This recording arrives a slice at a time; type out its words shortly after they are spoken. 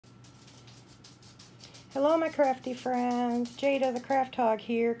Hello my crafty friends, Jada the Craft Hog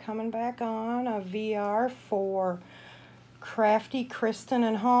here, coming back on a VR for Crafty Kristin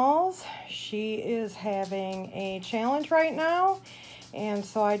and Halls. She is having a challenge right now, and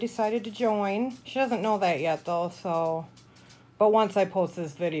so I decided to join. She doesn't know that yet though, but once I post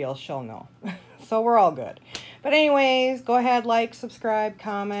this video she'll know. So we're all good. But anyways, go ahead, like, subscribe,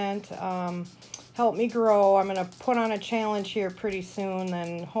 comment, help me grow. I'm going to put on a challenge here pretty soon,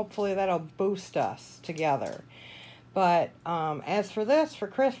 and hopefully that'll boost us together. But as for this, for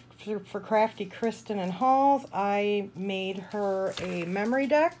Crafty Kristin and Halls, I made her a memory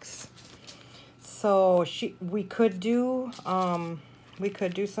decks. So we could do some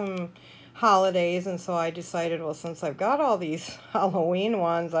holidays, and so I decided, well, since I've got all these Halloween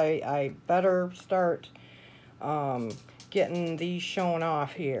ones, I better start getting these shown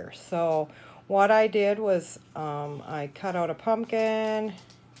off here. So what I did was I cut out a pumpkin,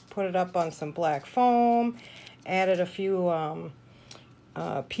 put it up on some black foam, added a few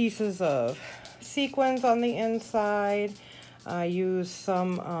pieces of sequins on the inside. I used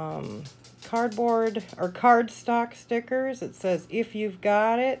some cardboard or cardstock stickers. It says, "If you've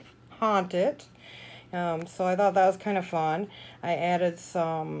got it, haunt it." So I thought that was kind of fun. I added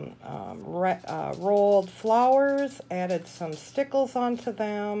some rolled flowers, added some stickles onto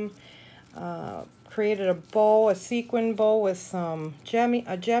them, created a bow, a sequin bow with some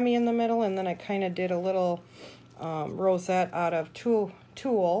a gemmy in the middle, and then I kind of did a little rosette out of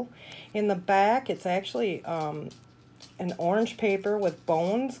tulle. In the back, it's actually an orange paper with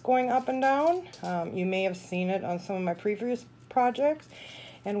bones going up and down. You may have seen it on some of my previous projects.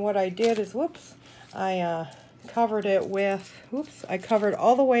 And what I did is, I covered it with, I covered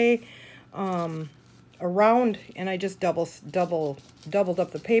all the way around, and I just doubled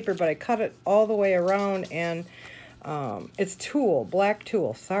up the paper, but I cut it all the way around, and it's tulle, black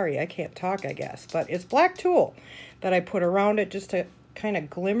tulle. Sorry, I can't talk, I guess, but it's black tulle that I put around it just to kind of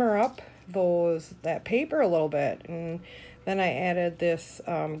glimmer up that paper a little bit. And then I added this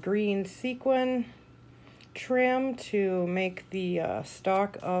green sequin trim to make the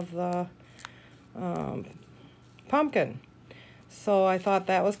stalk of the pumpkin. So I thought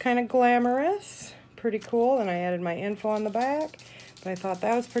that was kind of glamorous, pretty cool, and I added my info on the back. But I thought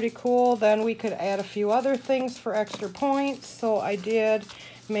that was pretty cool. Then we could add a few other things for extra points. So I did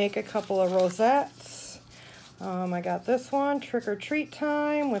make a couple of rosettes. I got this one, Trick or Treat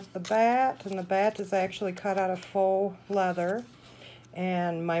Time, with the bat, and the bat is actually cut out of faux leather.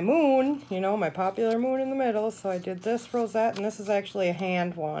 And my moon, you know, my popular moon in the middle. So I did this rosette, and this is actually a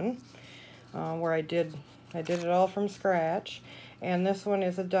hand one, where I did it all from scratch. And this one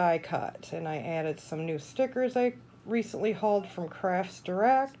is a die cut, and I added some new stickers I recently hauled from Crafts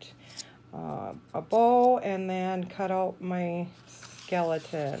Direct, a bow, and then cut out my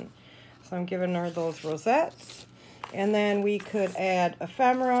skeleton. So I'm giving her those rosettes. And then we could add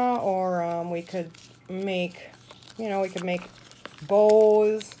ephemera, or we could make,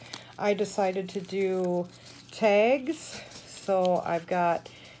 bows. I decided to do tags. So I've got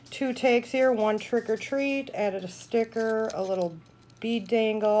 2 tags here, one Trick or Treat, added a sticker, a little bead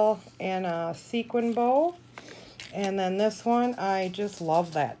dangle, and a sequin bow. And then this one, I just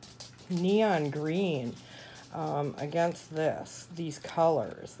love that neon green against these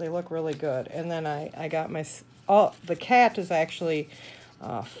colors. They look really good. And then I got the cat is actually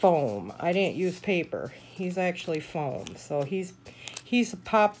foam. I didn't use paper. He's actually foam. So he's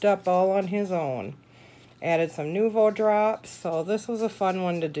popped up all on his own. Added some Nuvo drops, so this was a fun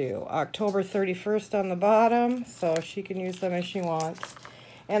one to do. October 31st on the bottom, so she can use them as she wants.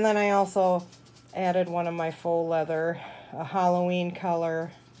 And then I also added one of my faux leather, a Halloween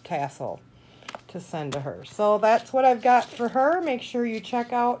color tassel to send to her. So that's what I've got for her. Make sure you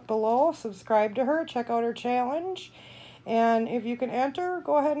check out below, subscribe to her, check out her challenge. And if you can enter,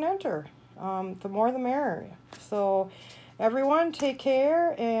 go ahead and enter. The more the merrier. So everyone, take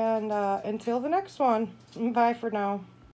care, and until the next one, bye for now.